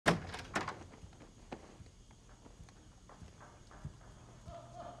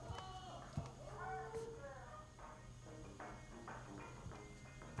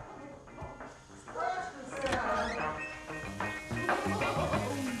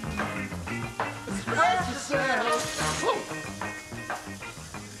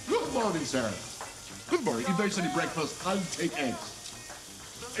morning, Sarah. Good morning. If there's any breakfast, I'll take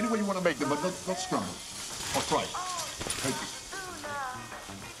eggs. Any way you want to make them, but not scrambled. Or fried. Thank you.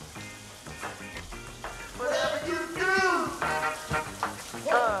 Whatever you do,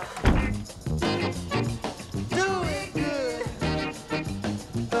 do it good.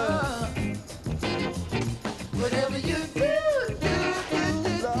 Whatever you do,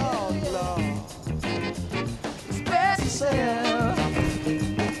 Lord. Express yourself.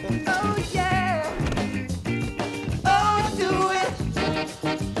 Oh yeah. Oh, do it.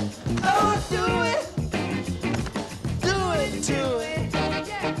 Oh, do it. Do it, do it.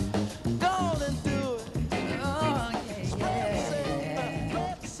 Go and do it. Oh, yeah.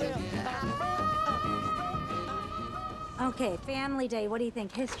 Okay, family day. What do you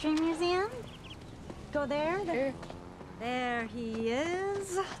think? History museum? Go there? Sure. There he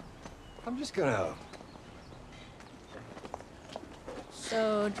is. I'm just gonna...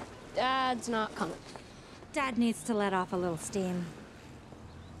 So, Dad's not coming. Dad needs to let off a little steam.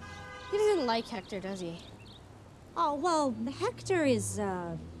 He doesn't like Hector, does he? Oh, well, Hector is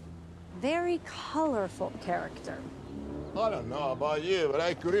a very colorful character. I don't know about you, but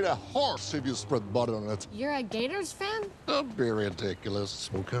I could eat a horse if you spread butter on it. You're a Gators fan? Don't be ridiculous.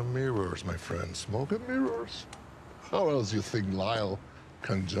 Smoke and mirrors, my friend. Smoke and mirrors. How else do you think Lyle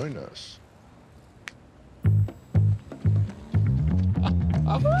can join us?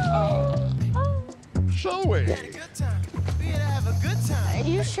 Shall we? Had a good time. We had to have a good time. Are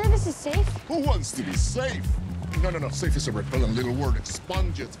you sure this is safe? Who wants to be safe? No. Safe is a repellent little word.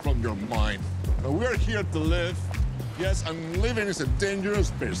 Expunge it from your mind. Now, we're here to live. Yes, and living is a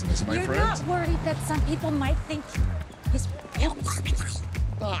dangerous business, my friend. You're not worried that some people might think he's real?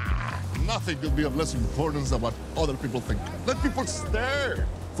 Nothing could be of less importance than what other people think. Let people stare.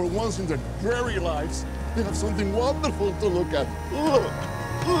 For once in their dreary lives, they have something wonderful to look at. Look.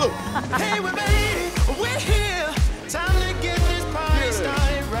 Hey, we're made, we're here. Time to get this party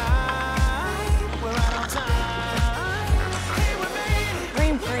started right. We're right on time. Hey, we're made.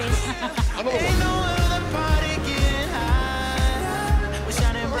 Green freeze. Ain't no other party getting high. We're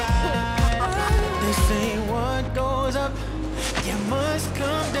shining bright. They say what goes up, you must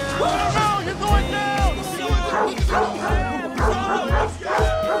come down. Oh, no, you're going down.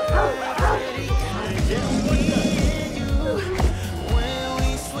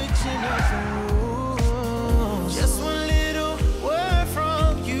 Just one little word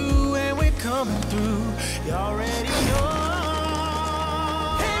from you and we're coming through. You already know.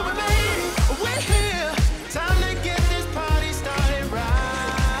 Hey, we're made, we're here. Time to get this party started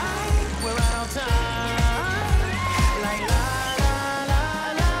right. We're right on time. Like la la la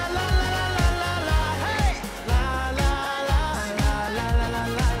la la la la la. Hey, la la la la la la la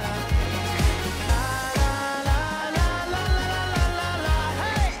la. La la la la la la la la.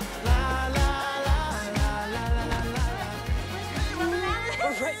 Hey, la la la la la la la la.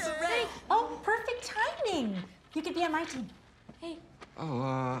 Oh, perfect timing. You could be on my team. Hey.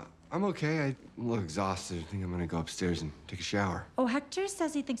 Oh, I'm okay. I'm a little exhausted. I think I'm gonna go upstairs and take a shower. Oh, Hector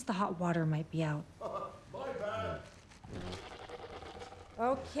says he thinks the hot water might be out. My bad.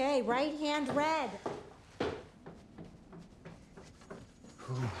 Okay, right hand red.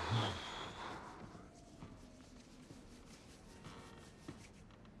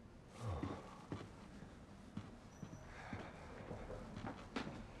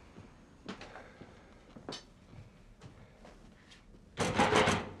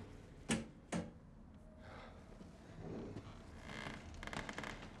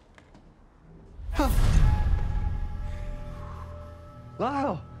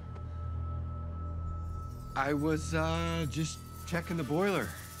 Lyle! I was, just checking the boiler.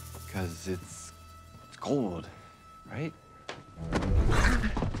 Because it's cold, right?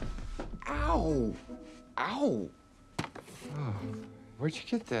 Ow! Ow! Oh, where'd you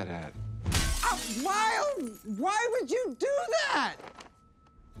get that at? Oh, Lyle, why would you do that?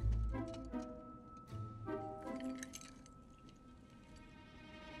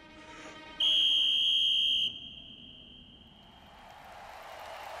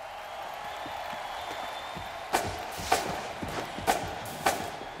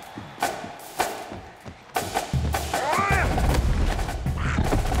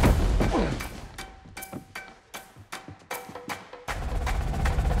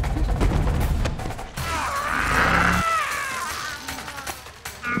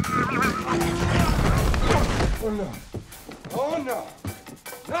 Oh no! Oh no!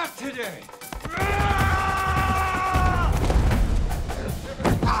 Not today!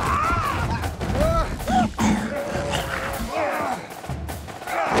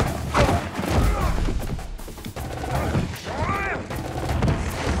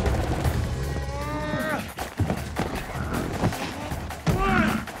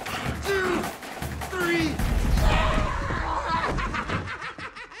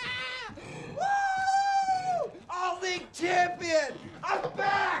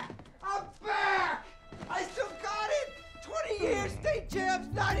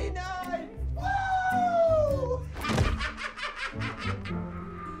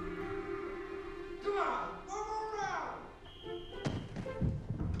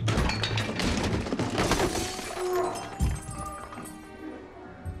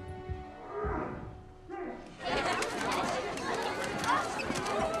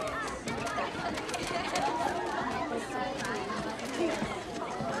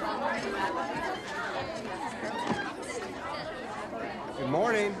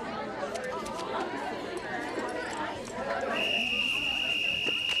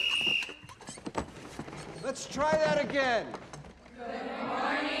 Let's try that again. Good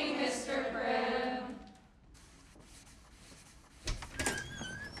morning, Mr. Primm.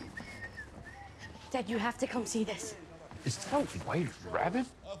 Dad, you have to come see this. Is that a white rabbit?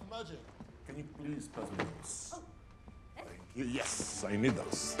 Of magic. Can you please pass me those? Thank you. Yes, I need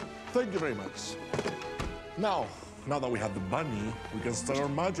those. Thank you very much. Now that we have the bunny, we can start our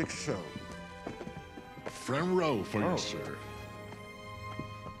magic show. Front row for you, sir.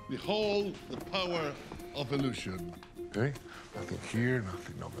 Behold the power of illusion. Okay, nothing here,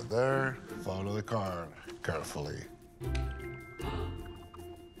 nothing over there. Follow the card carefully.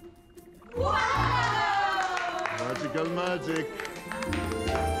 Wow! Magical magic.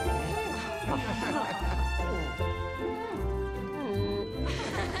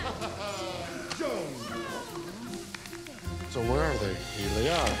 So where are they? Here they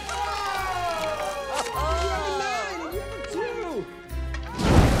are.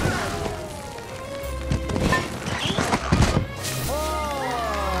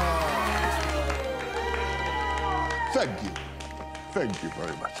 Thank you. Thank you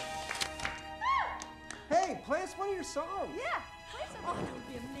very much. Hey, play us one of your songs. Yeah, play some. Oh, that would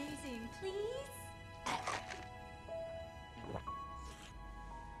be amazing. Please?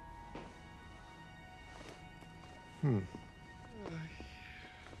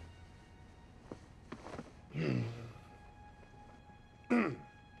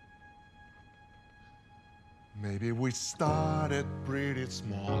 Maybe we started pretty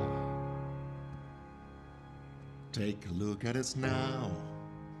small. Take a look at us now.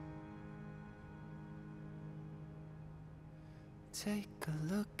 Take a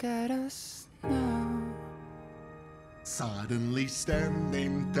look at us now. Suddenly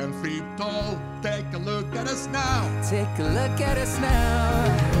standing 10 feet tall. Take a look at us now. Take a look at us now.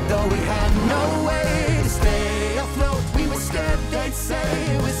 Though we had no way to stay afloat, we were scared they'd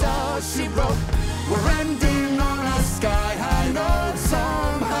say it was all she wrote. We're ending on a sky-high note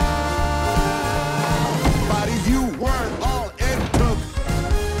somehow. But you weren't all it took.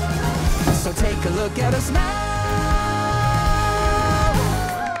 So take a look at us now.